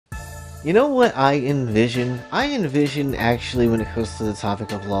You know what I envision? I envision actually when it comes to the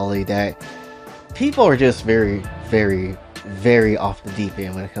topic of lolly that people are just very off the deep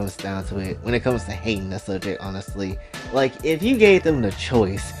end when it comes down to it. When it comes to hating the subject, honestly. Like, if you gave them the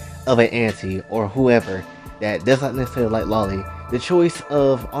choice of an auntie or whoever that does not necessarily like lolly, the choice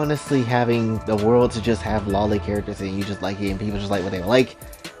of honestly having the world to just have lolly characters and you just like it and people just like what they like,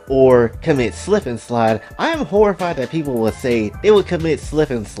 or commit slip and slide, I am horrified that people would say they would commit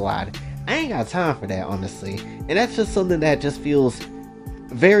slip and slide. I ain't got time for that, honestly. And that's just something that just feels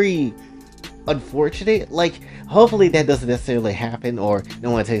very unfortunate. Like, hopefully that doesn't necessarily happen, or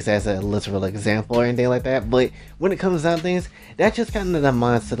no one takes that as a literal example or anything like that. But when it comes down to things, that's just kind of the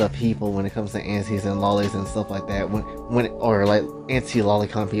mindset of people when it comes to aunties and lollies and stuff like that. When or like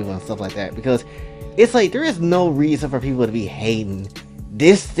anti-lolicon people and stuff like that, because it's like there is no reason for people to be hating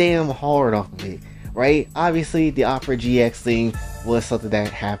this damn hard off of it, right? Obviously, the Opera GX thing was something that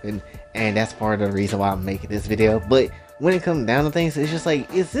happened, and that's part of the reason why I'm making this video. But when it comes down to things, it's just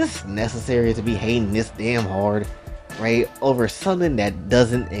like, is this necessary to be hating this damn hard, right? Over something that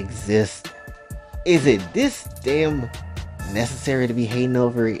doesn't exist? Is it this damn necessary to be hating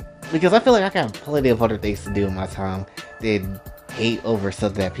over it? Because I feel like I got plenty of other things to do in my time than hate over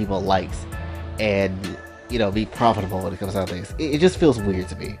something that people likes and, you know, be profitable when it comes down to things. It just feels weird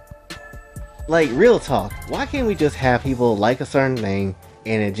to me. Like, real talk, why can't we just have people like a certain thing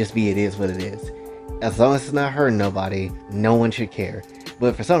and it just be it is what it is? As long as it's not hurting nobody, no one should care.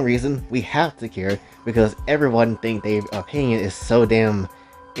 But for some reason, we have to care because everyone think their opinion is so damn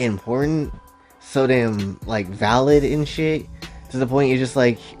important, so damn, like, valid and shit, to the point you're just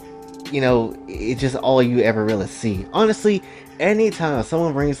like, you know, it's just all you ever really see. Honestly, anytime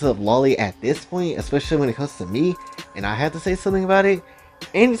someone brings up lolly at this point, especially when it comes to me, and I have to say something about it,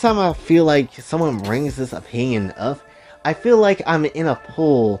 anytime I feel like someone brings this opinion up, I feel like I'm in a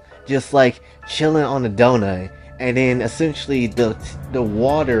pool, just like chilling on a donut, and then essentially the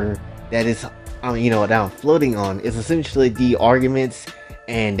water that is, you know, that I'm floating on is essentially the arguments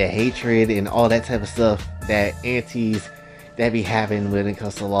and the hatred and all that type of stuff that aunties that be having when it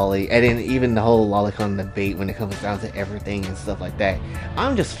comes to lolly, and then even the whole lolicon debate when it comes down to everything and stuff like that.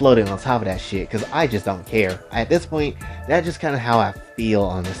 I'm just floating on top of that shit because I just don't care at this point. That's just kind of how I feel,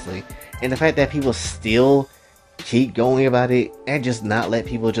 honestly. And the fact that people still keep going about it and just not let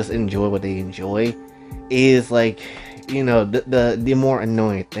people just enjoy what they enjoy is, like, you know, the more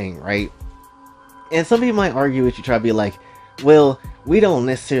annoying thing, right? And some people might argue with you, try to be like, well, we don't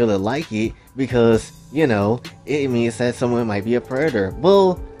necessarily like it because, you know, it means that someone might be a predator.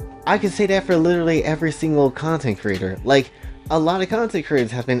 Well, I can say that for literally every single content creator. Like, a lot of content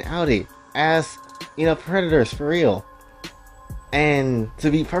creators have been outed as, you know, predators for real. And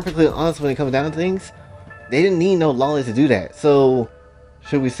to be perfectly honest, when it comes down to things, they didn't need no lolly to do that. So,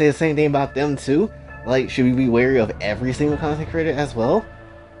 should we say the same thing about them too? Like, should we be wary of every single content creator as well?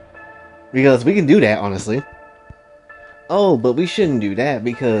 Because we can do that, honestly. Oh, but we shouldn't do that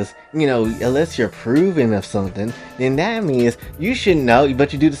because, you know, unless you're proven of something, then that means you shouldn't know,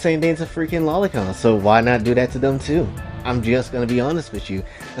 but you do the same thing to freaking Lolicon. So why not do that to them too? I'm just gonna be honest with you.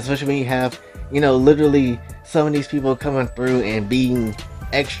 Especially when you have, you know, literally some of these people coming through and being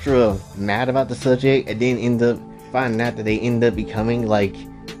extra mad about the subject and then end up finding out that they end up becoming, like,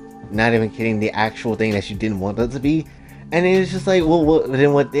 not even kidding, the actual thing that you didn't want them to be. And then it's just like, well,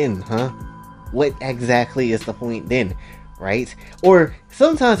 what then, huh? What exactly is the point then, right? Or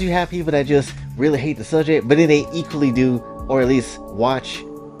sometimes you have people that just really hate the subject, but then they equally do, or at least watch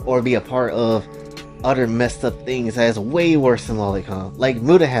or be a part of other messed up things that is way worse than Lolicon. Like,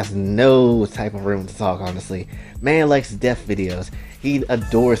 Muda has no type of room to talk, honestly. Man likes death videos. He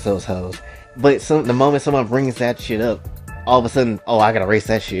adores those hoes. But the moment someone brings that shit up, all of a sudden, oh, I gotta erase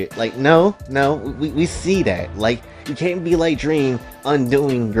that shit. Like, no, we see that. Like, you can't be like Dream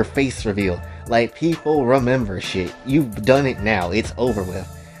undoing your face reveal. Like, people remember shit. You've done it now. It's over with,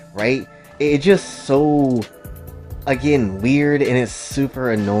 right? It's just so, again, weird, and it's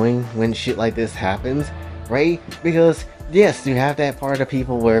super annoying when shit like this happens, right? Because, yes, you have that part of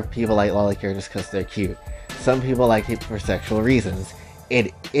people where people like lolly characters because they're cute. Some people like it for sexual reasons.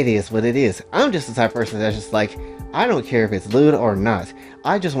 It is what it is. I'm just the type of person that's just like, I don't care if it's lewd or not.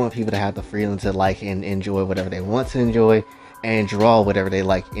 I just want people to have the freedom to like and enjoy whatever they want to enjoy, and draw whatever they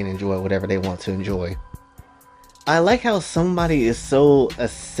like and enjoy whatever they want to enjoy. I like how somebody is so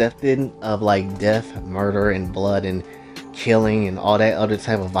accepting of, like, death, murder, and blood, and killing, and all that other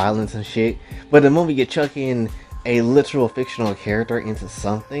type of violence and shit. But the moment you chuck in a literal fictional character into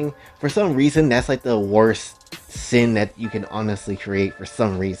something, for some reason, that's like the worst sin that you can honestly create for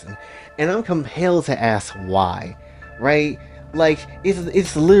some reason. And I'm compelled to ask why, right? Like,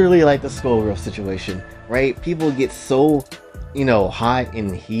 it's literally like the Skullgirl situation, right? People get so, hot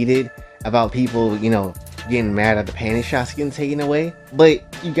and heated about people, getting mad at the panty shots getting taken away. But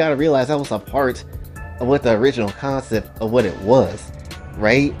you gotta realize that was a part of what the original concept of what it was,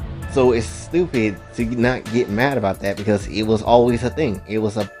 right? So it's stupid to not get mad about that because it was always a thing. It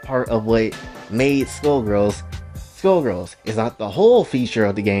was a part of what made Skullgirls Skullgirls. It's not the whole feature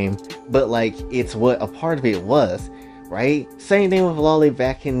of the game, but like it's what a part of it was, right? Same thing with Lolly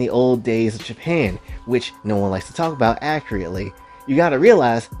back in the old days of Japan, which no one likes to talk about accurately. You gotta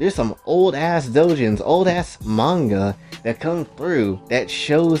realize there's some old ass doujins, old ass manga that come through that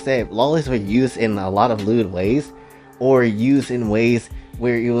shows that lollies were used in a lot of lewd ways, or used in ways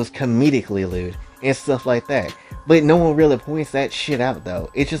where it was comedically lewd and stuff like that. But no one really points that shit out though.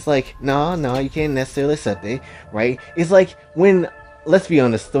 It's just like, no, you can't necessarily accept it, right? It's like when, let's be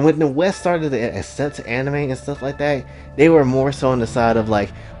honest, when the West started to accept anime and stuff like that, they were more so on the side of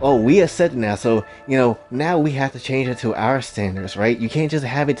like, oh, we accept it now, so, now we have to change it to our standards, right? You can't just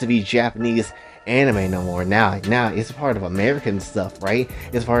have it to be Japanese anime no more. Now it's part of American stuff, right?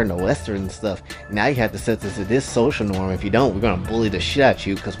 It's part of the Western stuff. Now you have to set this to this social norm. If you don't, we're gonna bully the shit out of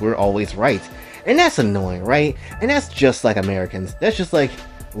you because we're always right. And that's annoying, right? And that's just like Americans. That's just like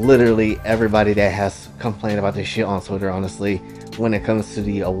literally everybody that has complained about this shit on Twitter, honestly, when it comes to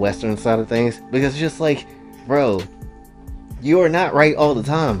the Western side of things. Because it's just like, bro, you are not right all the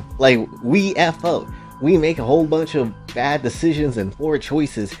time. Like, we F up. We make a whole bunch of bad decisions and poor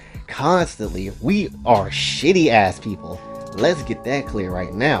choices constantly. We are shitty ass people. Let's get that clear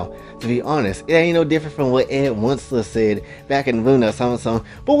right now. To be honest, it ain't no different from what Ed Winsler said back in Luna, something.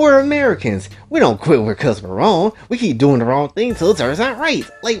 But we're Americans. We don't quit because we're wrong. We keep doing the wrong thing till it turns out right.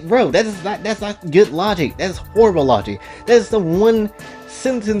 Like, bro, that's not good logic. That's horrible logic. That's the one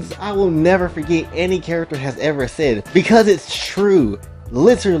sentence I will never forget any character has ever said, because it's true.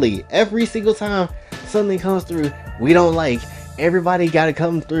 Literally, every single time something comes through we don't like, everybody gotta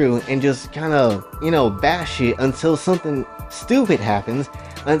come through and just kind of, bash it until something stupid happens,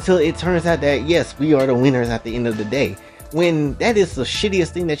 until it turns out that yes, we are the winners at the end of the day. When that is the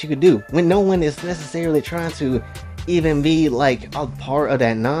shittiest thing that you could do, when no one is necessarily trying to even be like a part of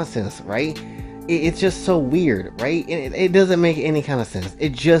that nonsense, right? It's just so weird, right? It doesn't make any kind of sense.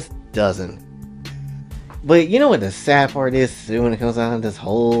 It just doesn't. But you know what the sad part is when it comes down to this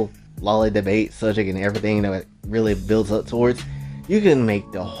whole lolly debate subject and everything that it really builds up towards? You can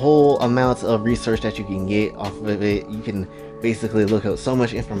make the whole amounts of research that you can get off of it. You can basically look up so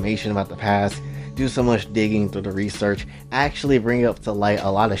much information about the past, do so much digging through the research, actually bring up to light a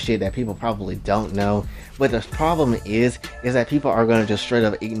lot of shit that people probably don't know. But the problem is that people are going to just straight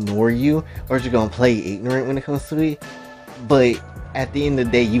up ignore you, or just going to play ignorant when it comes to it. But at the end of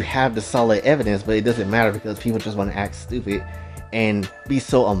the day, you have the solid evidence, but it doesn't matter because people just want to act stupid and be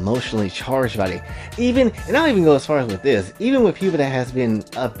so emotionally charged about it. And I'll even go as far as with this, even with people that has been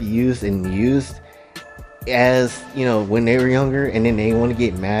abused and used as, when they were younger, and then they want to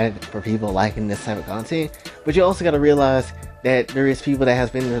get mad for people liking this type of content. But you also got to realize that there is people that has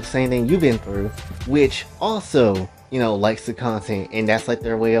been through the same thing you've been through, which also, likes the content, and that's like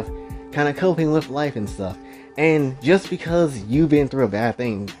their way of kind of coping with life and stuff. And just because you've been through a bad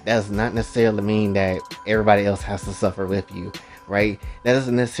thing does not necessarily mean that everybody else has to suffer with you, right? That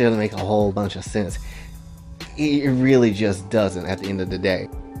doesn't necessarily make a whole bunch of sense. It really just doesn't at the end of the day.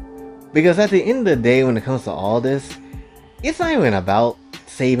 Because at the end of the day, when it comes to all this, it's not even about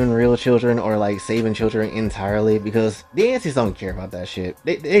saving real children or like saving children entirely, because the aunties don't care about that shit.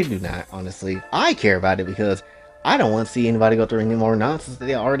 They do not, honestly. I care about it because I don't want to see anybody go through any more nonsense that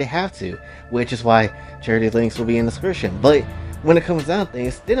they already have to, which is why charity links will be in the description. But when it comes down to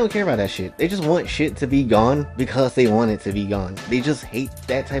things, they don't care about that shit. They just want shit to be gone because they want it to be gone. They just hate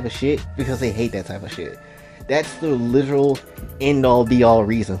that type of shit because they hate that type of shit. That's the literal end-all be-all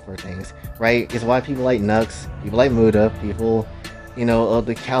reason for things, right? It's why people like Nux, people like Muda, people, of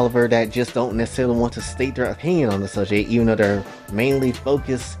the caliber that just don't necessarily want to state their opinion on the subject, even though they're mainly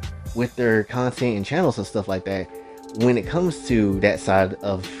focused with their content and channels and stuff like that. When it comes to that side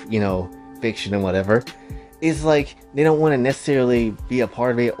of, fiction and whatever, it's like they don't want to necessarily be a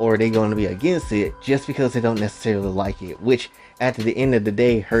part of it, or they're going to be against it just because they don't necessarily like it, which at the end of the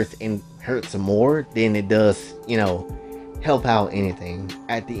day hurts more than it does, help out anything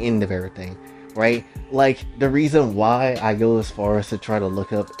at the end of everything, right? Like, the reason why I go as far as to try to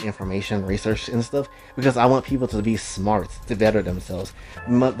look up information, research and stuff, because I want people to be smart, to better themselves.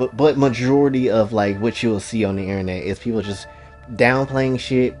 But majority of like what you will see on the internet is people just downplaying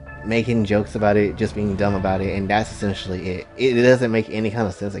shit, making jokes about it, just being dumb about it, and that's essentially it. It doesn't make any kind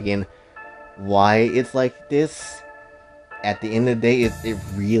of sense, again, why it's like this. at the end of the day, it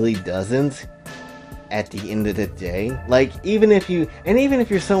really doesn't. At the end of the day, like, even if you're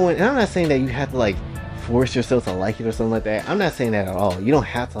someone, and I'm not saying that you have to like force yourself to like it or something like that. I'm not saying that at all. You don't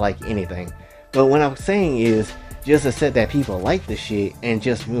have to like anything. But what I'm saying is just accept that people like the shit and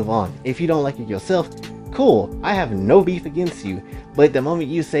just move on. If you don't like it yourself, cool. I have no beef against you. But the moment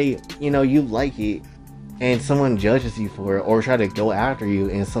you say, you know, you like it and someone judges you for it or try to go after you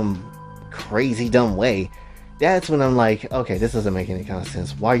in some crazy dumb way, that's when I'm like, okay, this doesn't make any kind of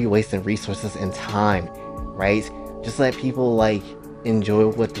sense. Why are you wasting resources and time, right? Just let people like enjoy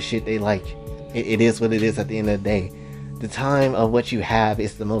what the shit they like. It is what it is at the end of the day. The time of what you have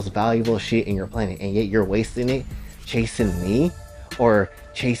is the most valuable shit in your planet, and yet you're wasting it chasing me or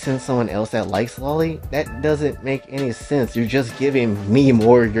chasing someone else that likes Lolly. That doesn't make any sense. You're just giving me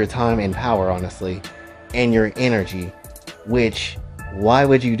more of your time and power, honestly, and your energy, which, why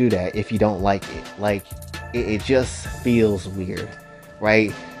would you do that if you don't like it? Like, it just feels weird,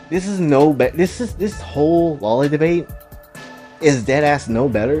 right? This is no better. This whole Lolly debate is dead ass no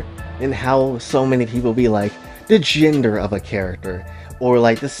better than how so many people be like the gender of a character or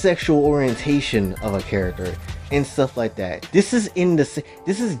like the sexual orientation of a character and stuff like that. This has been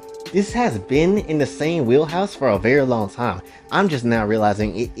in the same wheelhouse for a very long time. I'm just now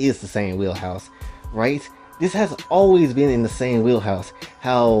realizing it is the same wheelhouse, right? This has always been in the same wheelhouse,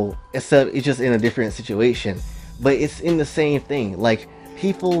 how, except it's just in a different situation, but it's in the same thing. Like,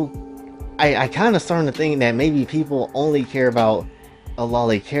 people, I kind of starting to think that maybe people only care about a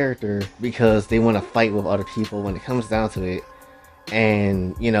Lolly character because they want to fight with other people when it comes down to it,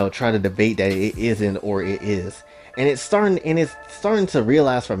 and, you know, try to debate that it isn't or it is. And it's starting to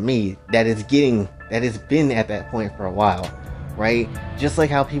realize for me that it's been at that point for a while, right? Just like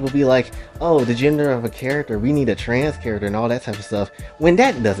how people be like, oh, the gender of a character, we need a trans character and all that type of stuff, when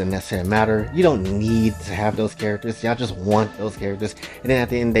that doesn't necessarily matter. You don't need to have those characters. Y'all just want those characters, and then at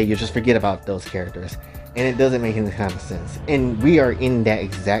the end of the day, you just forget about those characters, and it doesn't make any kind of sense. And we are in that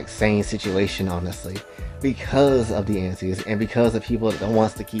exact same situation, honestly, because of the antis and because of people that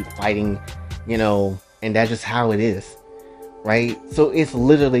wants to keep fighting, you know, and that's just how it is, right? So it's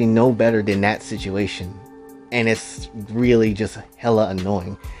literally no better than that situation, and it's really just hella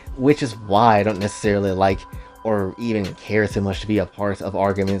annoying, which is why I don't necessarily like or even care too much to be a part of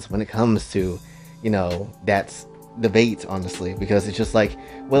arguments when it comes to, you know, that's debate, honestly, because it's just like,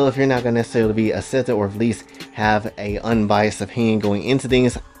 well, if you're not gonna necessarily be accepted or at least have a unbiased opinion going into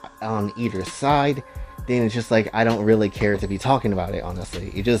things on either side, then it's just like, I don't really care to be talking about it,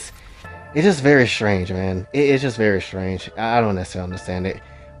 honestly. It's just very strange, man. It's just very strange. I don't necessarily understand it,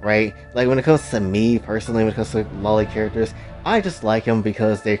 right? Like, when it comes to me personally, when it comes to Lolly characters, I just like them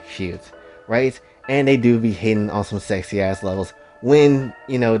because they're cute, right? And they do be hidden on some sexy ass levels when,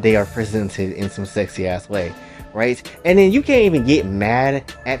 you know, they are presented in some sexy ass way, right? And then you can't even get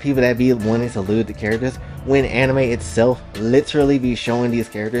mad at people that be wanting to lewd the characters when anime itself literally be showing these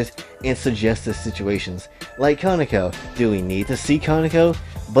characters in suggestive situations. Like Konako. Do we need to see Konako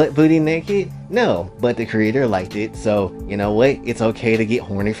butt booty naked? No, but the creator liked it, so you know what? It's okay to get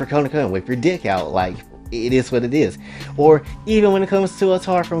horny for Konako and whip your dick out. Like, it is what it is. Or even when it comes to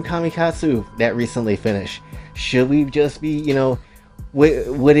Atar from Kamikatsu that recently finished, should we just be, you know,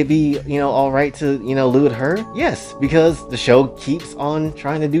 would it be, you know, alright to, you know, lewd her? Yes, because the show keeps on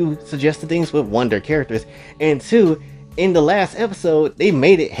trying to do suggestive things with one, their characters, and two, in the last episode, they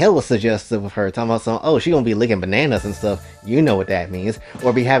made it hella suggestive of her, talking about some, oh, she gonna be licking bananas and stuff. You know what that means.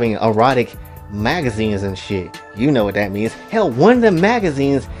 Or be having erotic magazines and shit. You know what that means. Hell, one of the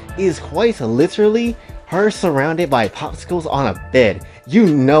magazines is quite literally her surrounded by popsicles on a bed. You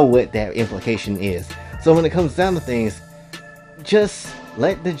know what that implication is. So when it comes down to things, just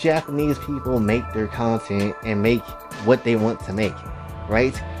let the Japanese people make their content and make what they want to make,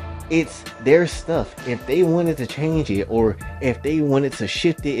 right? It's their stuff. If they wanted to change it, or if they wanted to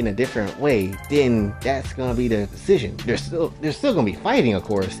shift it in a different way, then that's gonna be the decision. They're still gonna be fighting, of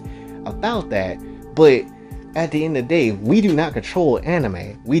course, about that. But at the end of the day, we do not control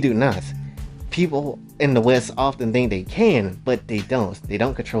anime. We do not. People in the West often think they can, but they don't. They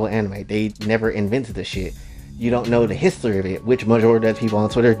don't control anime. They never invented the shit. You don't know the history of it, which majority of people on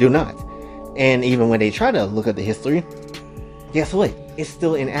Twitter do not. And even when they try to look at the history, guess what? It's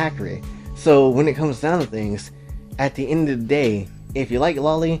still inaccurate. So when it comes down to things, at the end of the day, if you like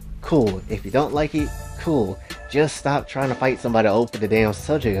Lolly, cool. If you don't like it, cool. Just stop trying to fight somebody over the damn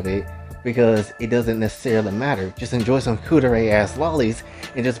subject of it, because it doesn't necessarily matter. Just enjoy some kudere ass lollies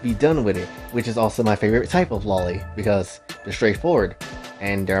and just be done with it, which is also my favorite type of lolly, because they're straightforward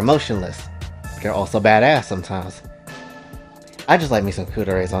and they're emotionless. They're also badass sometimes. I just like me some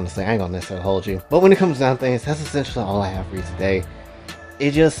kudos, honestly. I ain't gonna necessarily hold you. But when it comes down to things, that's essentially all I have for you today.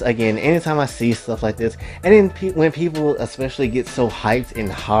 It just, again, anytime I see stuff like this, and then when people especially get so hyped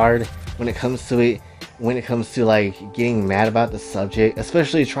and hard when it comes to it, when it comes to like getting mad about the subject,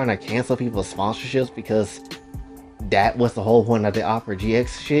 especially trying to cancel people's sponsorships because that was the whole point of the Opera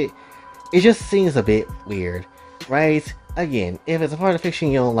GX shit, it just seems a bit weird, right? Again, if it's a part of fiction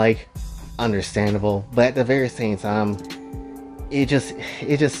you don't like, understandable, but at the very same time, it's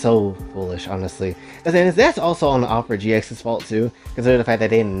just so foolish, honestly. And then that's also on the Opera GX's fault too, considering the fact that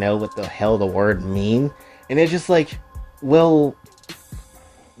they didn't know what the hell the word mean. And it's just like, well,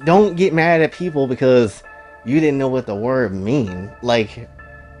 don't get mad at people because you didn't know what the word mean. Like,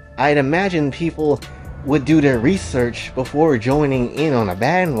 I'd imagine people would do their research before joining in on a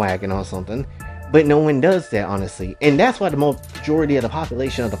bandwagon or something, but no one does that, honestly. And that's why the majority of the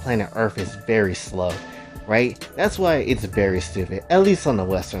population of the planet Earth is very slow. Right? That's why it's very stupid, at least on the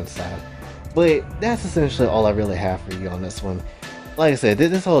western side. But that's essentially all I really have for you on this one. Like I said,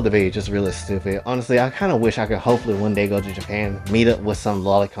 this whole debate is just really stupid. Honestly, I kind of wish I could hopefully one day go to Japan, meet up with some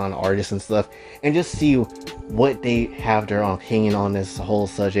Lolicon artists and stuff, and just see what they have their own opinion on this whole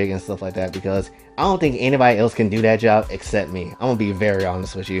subject and stuff like that, because I don't think anybody else can do that job except me. I'm gonna be very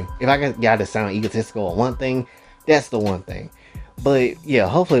honest with you. If I got to sound egotistical on one thing, that's the one thing. But yeah,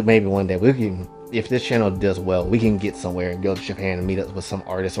 hopefully maybe one day we can, if this channel does well, we can get somewhere and go to Japan and meet up with some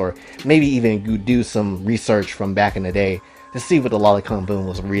artists, or maybe even do some research from back in the day to see what the Lolicon boom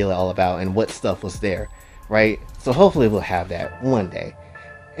was really all about and what stuff was there, right? So hopefully we'll have that one day.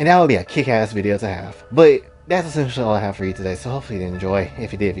 And that would be a kick-ass video to have. But that's essentially all I have for you today, so hopefully you enjoy.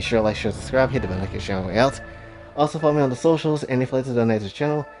 If you did, be sure to like, share, subscribe, hit the bell like your channel way out. Also follow me on the socials, and if you'd like to donate to the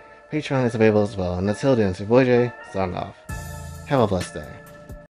channel, Patreon is available as well. And until then, it's your boy Jay, signing off. Have a blessed day.